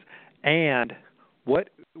is, and what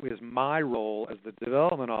is my role as the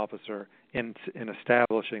development officer in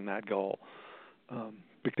establishing that goal?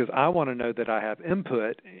 Because I want to know that I have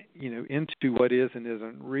input, into what is and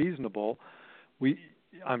isn't reasonable.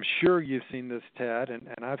 I'm sure you've seen this, Ted, and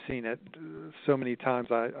I've seen it so many times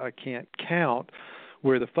I can't count,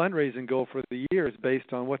 where the fundraising goal for the year is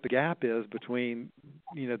based on what the gap is between,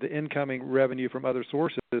 the incoming revenue from other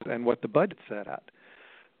sources and what the budget's set at.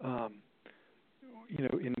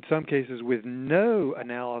 in some cases with no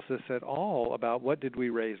analysis at all about what did we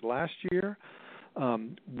raise last year,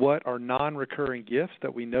 what are non-recurring gifts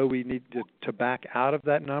that we know we need to back out of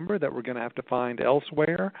that number that we're going to have to find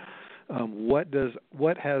elsewhere. What does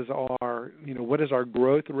our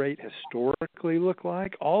growth rate historically look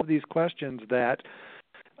like? All of these questions that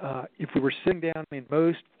if we were sitting down in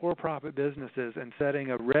most for-profit businesses and setting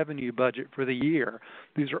a revenue budget for the year,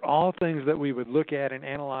 these are all things that we would look at and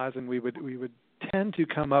analyze, and we would tend to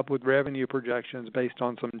come up with revenue projections based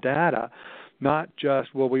on some data, not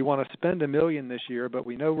just, well, we want to spend $1 million this year, but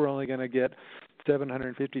we know we're only going to get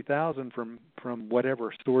 $750,000 from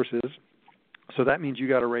whatever sources. So that means you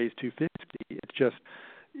got to raise $250. It's just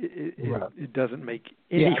it doesn't make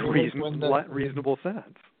any reasonable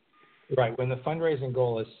sense. Right. When the fundraising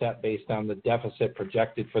goal is set based on the deficit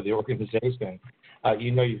projected for the organization,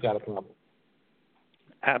 you've got a problem.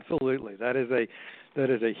 Absolutely. That is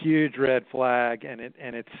a huge red flag, and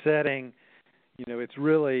it's setting,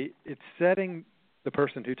 it's setting the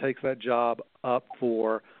person who takes that job up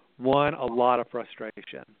for a lot of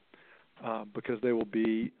frustration, because they will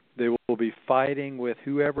be fighting with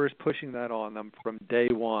whoever is pushing that on them from day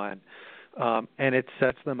one. And it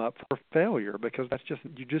sets them up for failure, because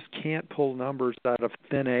you just can't pull numbers out of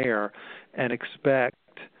thin air and expect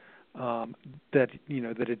that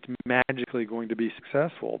it's magically going to be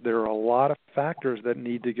successful. There are a lot of factors that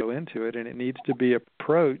need to go into it, and it needs to be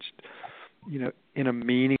approached, in a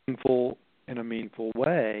meaningful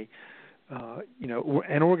way.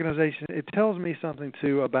 An organization, it tells me something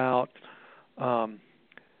too about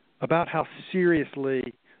how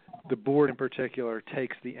seriously the board in particular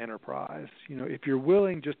takes the enterprise. If you're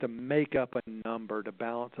willing just to make up a number to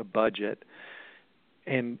balance a budget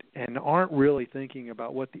and aren't really thinking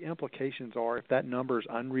about what the implications are if that number is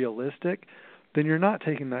unrealistic, then you're not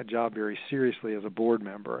taking that job very seriously as a board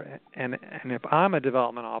member. And if I'm a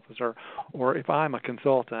development officer or if I'm a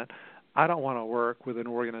consultant, I don't want to work with an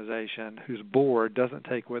organization whose board doesn't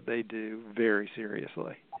take what they do very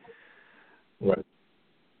seriously.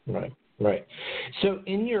 Right. So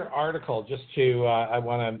in your article, just to, I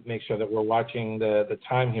want to make sure that we're watching the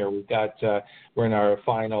time here. We're in our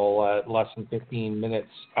final less than 15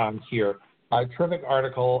 minutes here. A terrific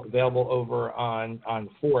article available over on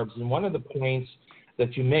Forbes, and one of the points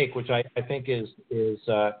that you make, which I think is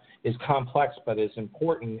complex but is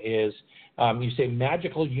important, is you say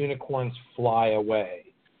magical unicorns fly away.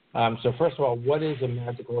 So first of all, what is a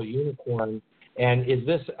magical unicorn, and is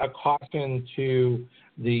this a caution to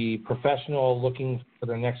the professional looking for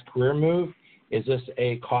their next career move? Is this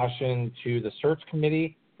a caution to the search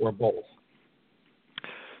committee, or both?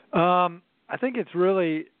 I think it's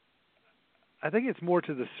more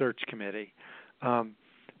to the search committee,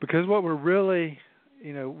 because what we're really,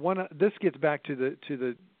 this gets back to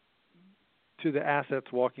the assets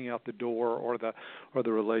walking out the door, or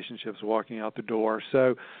the relationships walking out the door.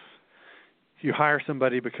 So you hire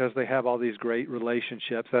somebody because they have all these great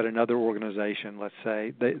relationships at another organization. Let's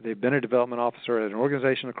say they've been a development officer at an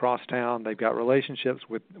organization across town. They've got relationships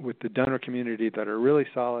with the donor community that are really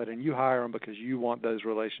solid, and you hire them because you want those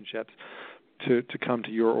relationships to come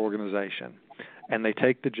to your organization. And they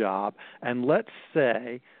take the job. And let's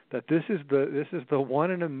say that this is the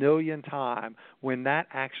 1 in a million time when that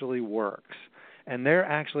actually works. And they're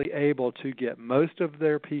actually able to get most of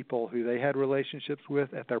their people who they had relationships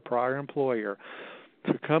with at their prior employer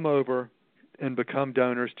to come over and become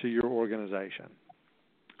donors to your organization.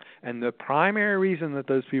 And the primary reason that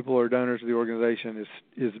those people are donors to the organization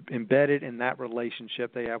is embedded in that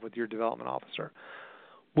relationship they have with your development officer.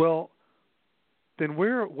 Well, then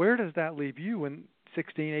where does that leave you in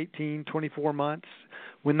 16, 18, 24 months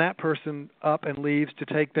when that person up and leaves to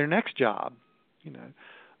take their next job?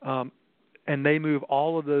 And they move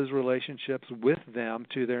all of those relationships with them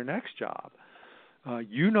to their next job.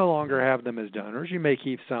 You no longer have them as donors. You may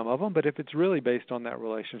keep some of them, but if it's really based on that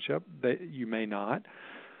relationship, you may not.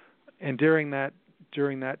 And during that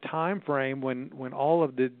time frame, when all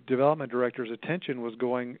of the development director's attention was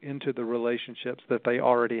going into the relationships that they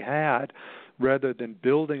already had, rather than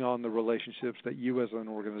building on the relationships that you as an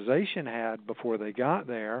organization had before they got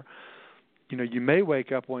there, you may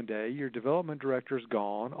wake up one day, your development director's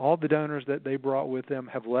gone, all the donors that they brought with them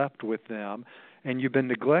have left with them, and you've been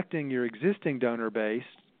neglecting your existing donor base,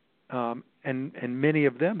 and many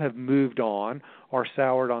of them have moved on or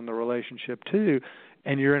soured on the relationship too,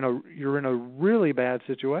 and you're in a really bad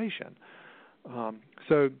situation.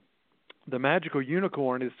 So the magical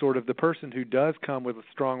unicorn is sort of the person who does come with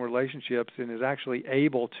strong relationships and is actually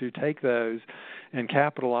able to take those and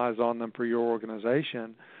capitalize on them for your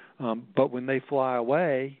organization. But when they fly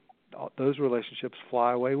away, those relationships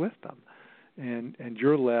fly away with them. and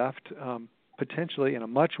you're left potentially in a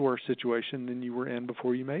much worse situation than you were in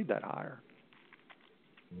before you made that hire.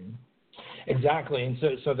 Exactly, and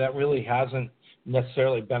so that really hasn't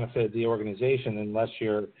necessarily benefited the organization unless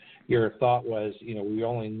your thought was, we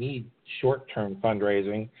only need short-term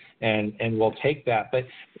fundraising, and we'll take that. But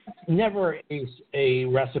never a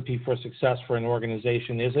recipe for success for an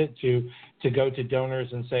organization, is it, to go to donors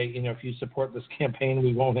and say, if you support this campaign,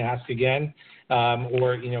 we won't ask again,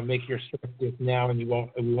 or make your story gift now and we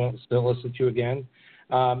won't solicit you again.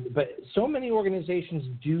 But so many organizations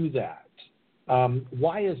do that.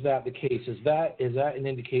 Why is that the case? Is that an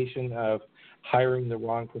indication of hiring the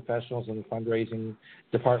wrong professionals in the fundraising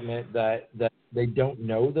department, that they don't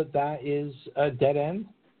know that is a dead end?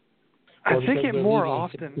 I think it more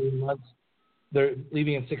often. They're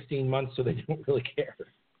leaving in 16 months, so they don't really care.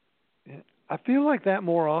 I feel like that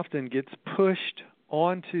more often gets pushed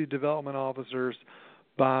onto development officers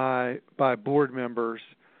by board members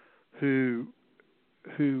who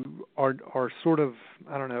are sort of,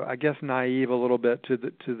 I don't know, I guess naive a little bit to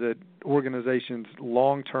the organization's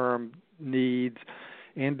long-term needs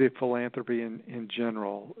and the philanthropy in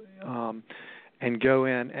general, and go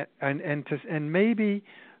in and maybe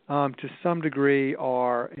to some degree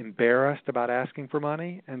are embarrassed about asking for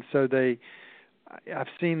money, and so I've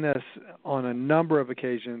seen this on a number of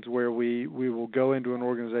occasions where we will go into an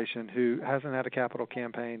organization who hasn't had a capital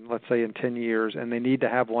campaign, let's say in 10 years, and they need to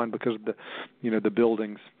have one because of the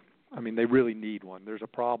buildings. I mean, they really need one. There's a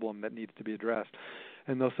problem that needs to be addressed.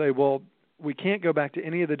 And they'll say, well, we can't go back to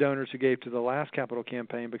any of the donors who gave to the last capital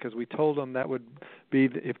campaign because we told them that would be,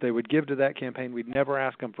 if they would give to that campaign, we'd never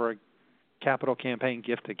ask them for a capital campaign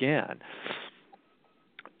gift again.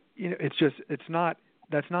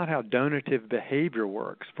 That's not how donative behavior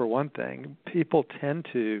works, for one thing. People tend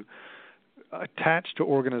to attach to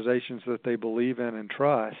organizations that they believe in and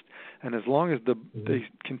trust, and as long as they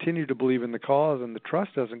continue to believe in the cause and the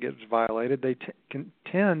trust doesn't get violated, they can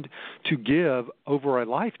tend to give over a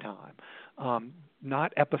lifetime,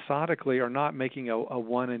 not episodically or not making a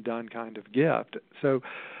one-and-done kind of gift. So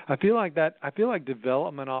I feel like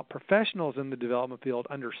development professionals in the development field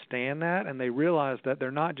understand that, and they realize that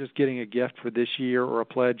they're not just getting a gift for this year or a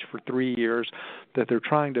pledge for 3 years, that they're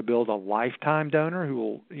trying to build a lifetime donor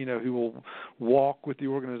who will walk with the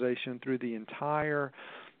organization through the entire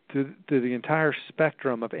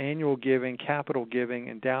spectrum of annual giving, capital giving,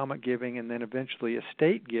 endowment giving, and then eventually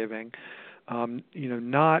estate giving.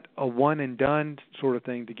 Not a one and done sort of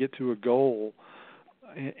thing to get to a goal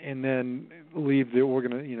and then leave the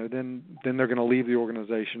then they're going to leave the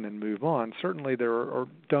organization and move on. Certainly there are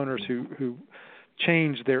donors who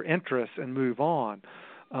change their interests and move on.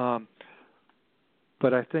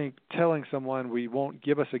 But I think telling someone we won't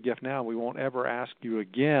give us a gift now, we won't ever ask you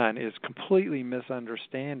again, is completely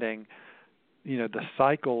misunderstanding, the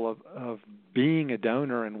cycle of being a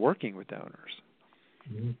donor and working with donors.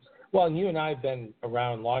 Mm-hmm. Well, and you and I have been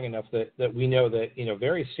around long enough that we know that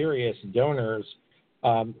very serious donors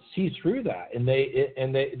see through that, and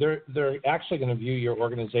they're actually going to view your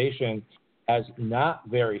organization as not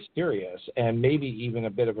very serious, and maybe even a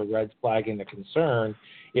bit of a red flag and a concern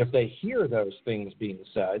if they hear those things being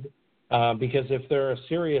said. Because if they're a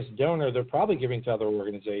serious donor, they're probably giving to other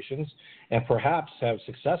organizations and perhaps have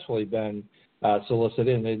successfully been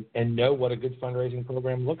solicited and know what a good fundraising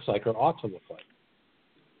program looks like or ought to look like.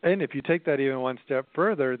 And if you take that even one step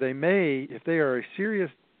further, they may, if they are a serious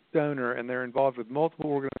donor and they're involved with multiple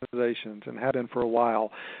organizations and have been for a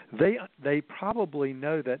while, they probably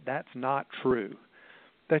know that that's not true,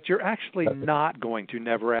 that you're actually not going to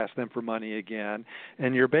never ask them for money again,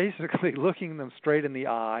 and you're basically looking them straight in the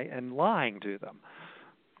eye and lying to them.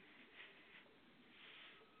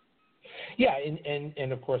 Yeah,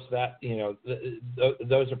 and of course that,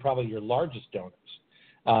 those are probably your largest donors.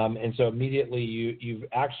 And so immediately you've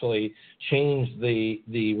actually changed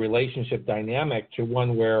the relationship dynamic to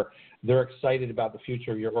one where they're excited about the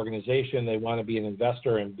future of your organization. They want to be an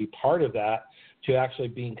investor and be part of that, to actually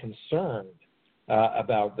being concerned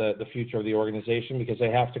about the future of the organization because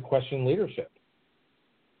they have to question leadership.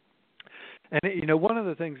 And one of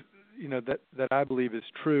the things that I believe is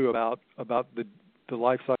true about the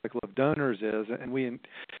life cycle of donors is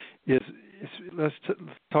let's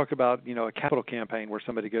talk about a capital campaign where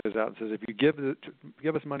somebody goes out and says, if you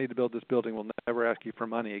give us money to build this building, we'll never ask you for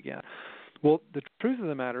money again. Well, the truth of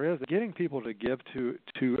the matter is that getting people to give to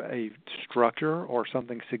a structure or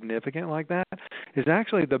something significant like that is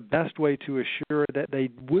actually the best way to assure that they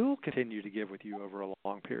will continue to give with you over a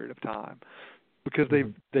long period of time, because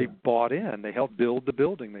they bought in, they helped build the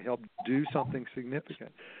building, they helped do something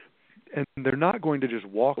significant. and they're not going to just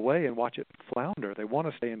walk away and watch it flounder. They want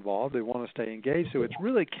to stay involved. They want to stay engaged. So it's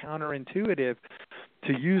really counterintuitive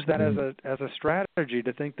to use that as a strategy,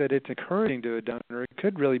 to think that it's encouraging to a donor. It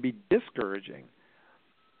could really be discouraging.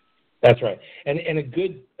 That's right. And a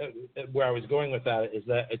good, where I was going with that is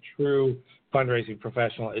that a true fundraising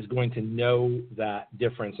professional is going to know that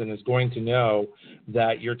difference and is going to know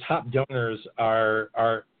that your top donors are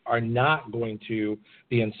not going to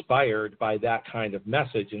be inspired by that kind of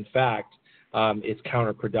message. In fact, it's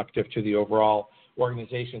counterproductive to the overall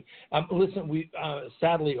organization. Listen, we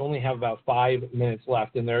sadly only have about 5 minutes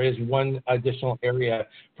left, and there is one additional area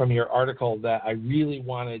from your article that I really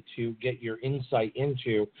wanted to get your insight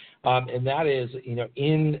into, and that is,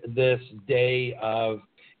 in this day of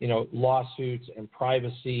lawsuits and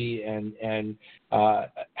privacy, and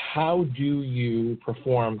how do you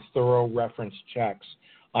perform thorough reference checks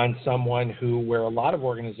on someone where a lot of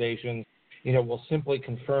organizations will simply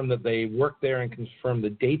confirm that they work there and confirm the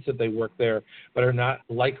dates that they work there, but are not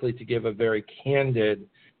likely to give a very candid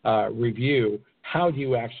review? How do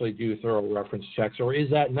you actually do thorough reference checks, or is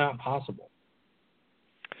that not possible?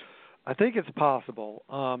 I think it's possible.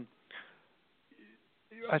 I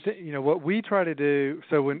think what we try to do.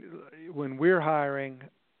 So when we're hiring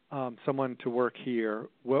someone to work here,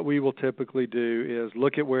 what we will typically do is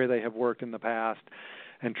look at where they have worked in the past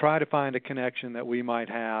and try to find a connection that we might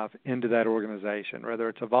have into that organization, whether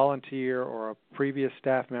it's a volunteer or a previous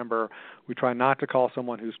staff member. We try not to call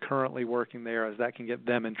someone who's currently working there, as that can get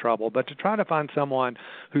them in trouble, but to try to find someone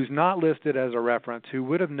who's not listed as a reference, who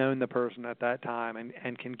would have known the person at that time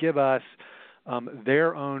and can give us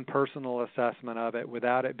their own personal assessment of it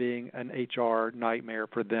without it being an HR nightmare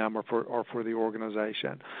for them or for the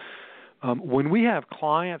organization. When we have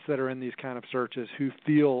clients that are in these kind of searches who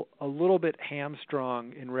feel a little bit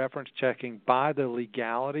hamstrung in reference checking by the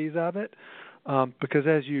legalities of it, because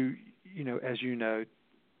as you know,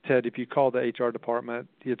 Ted, if you call the HR department,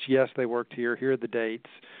 it's yes, they worked here. Here are the dates.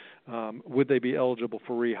 Would they be eligible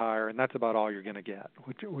for rehire? And that's about all you're going to get,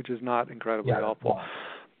 which is not incredibly helpful.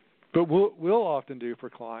 But we'll often do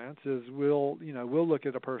for clients is we'll look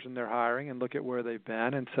at a person they're hiring and look at where they've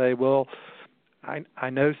been and say, well, I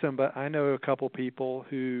know a couple people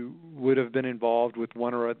who would have been involved with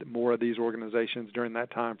one or more of these organizations during that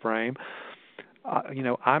time frame.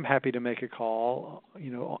 I'm happy to make a call,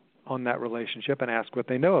 on that relationship and ask what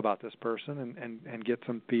they know about this person and get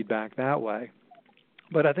some feedback that way.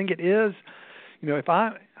 But I think it is,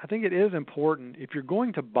 I think it is important, if you're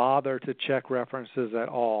going to bother to check references at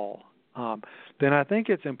all, then I think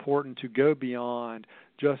it's important to go beyond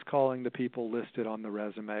just calling the people listed on the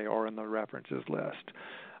resume or in the references list,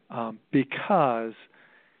 because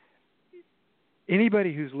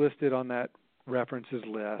anybody who's listed on that references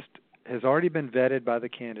list has already been vetted by the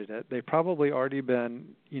candidate. They've probably already been,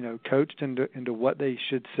 coached into what they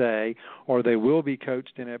should say, or they will be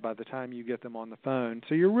coached in it by the time you get them on the phone.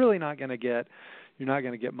 So you're really not going to get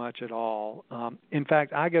much at all. In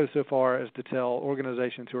fact, I go so far as to tell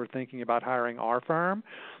organizations who are thinking about hiring our firm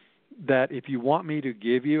that if you want me to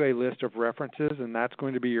give you a list of references and that's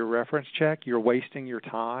going to be your reference check, you're wasting your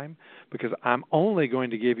time, because I'm only going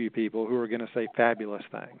to give you people who are going to say fabulous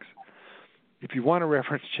things. If you want a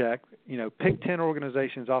reference check, pick 10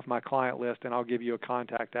 organizations off my client list and I'll give you a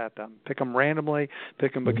contact at them. Pick them randomly,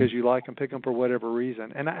 pick them because you like them, pick them for whatever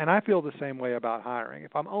reason. And I feel the same way about hiring.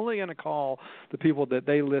 If I'm only going to call the people that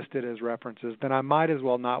they listed as references, then I might as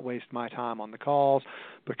well not waste my time on the calls,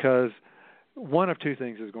 because one of two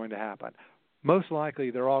things is going to happen. Most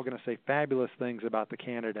likely they're all going to say fabulous things about the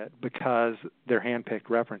candidate because they're handpicked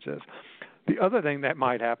references. The other thing that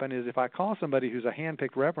might happen is if I call somebody who's a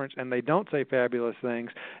handpicked reference and they don't say fabulous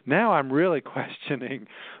things, now I'm really questioning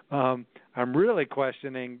the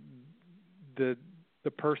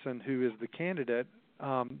person who is the candidate,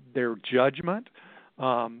 their judgment,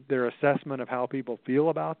 their assessment of how people feel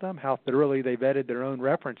about them, how thoroughly they vetted their own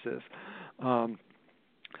references.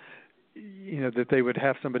 That they would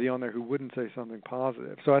have somebody on there who wouldn't say something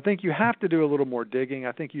positive. So I think you have to do a little more digging.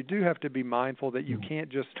 I think you do have to be mindful that you can't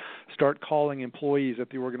just start calling employees at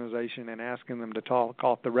the organization and asking them to talk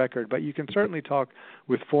off the record, but you can certainly talk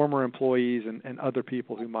with former employees and other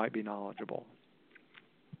people who might be knowledgeable.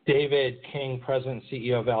 David King, President and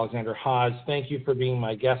CEO of Alexander Haas, thank you for being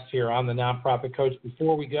my guest here on the Nonprofit Coach.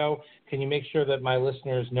 Before we go, can you make sure that my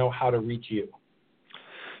listeners know how to reach you?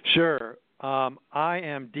 Sure. I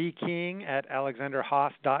am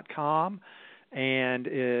dking@alexanderhaas.com, and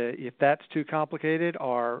if that's too complicated,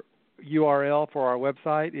 our URL for our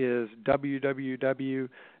website is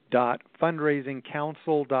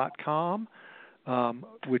www.fundraisingcouncil.com.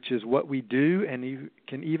 which is what we do, and you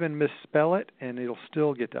can even misspell it, and it'll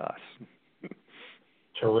still get to us.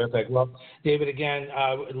 Terrific. Well, David, again,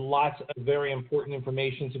 lots of very important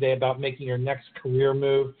information today about making your next career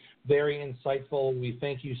move. Very insightful. We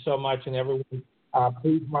thank you so much, and everyone,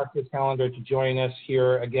 please mark your calendar to join us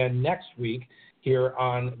here again next week here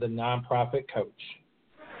on The Nonprofit Coach.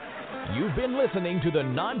 You've been listening to the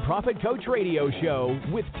Nonprofit Coach Radio Show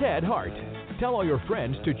with Ted Hart. Tell all your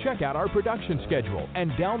friends to check out our production schedule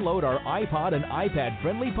and download our iPod and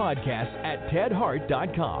iPad-friendly podcasts at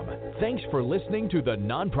tedhart.com. Thanks for listening to the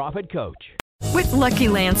Nonprofit Coach. With Lucky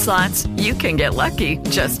Land Slots, you can get lucky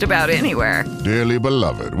just about anywhere. Dearly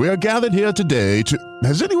beloved, we are gathered here today to...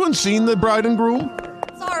 Has anyone seen the bride and groom?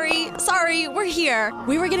 Sorry, we're here.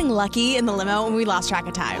 We were getting lucky in the limo and we lost track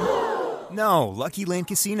of time. No, Lucky Land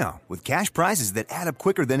Casino, with cash prizes that add up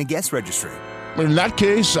quicker than a guest registry. In that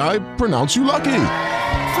case, I pronounce you lucky.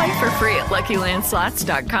 Play for free at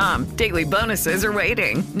LuckyLandSlots.com. Daily bonuses are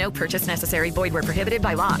waiting. No purchase necessary. Void where prohibited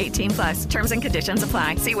by law. 18+. Terms and conditions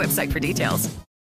apply. See website for details.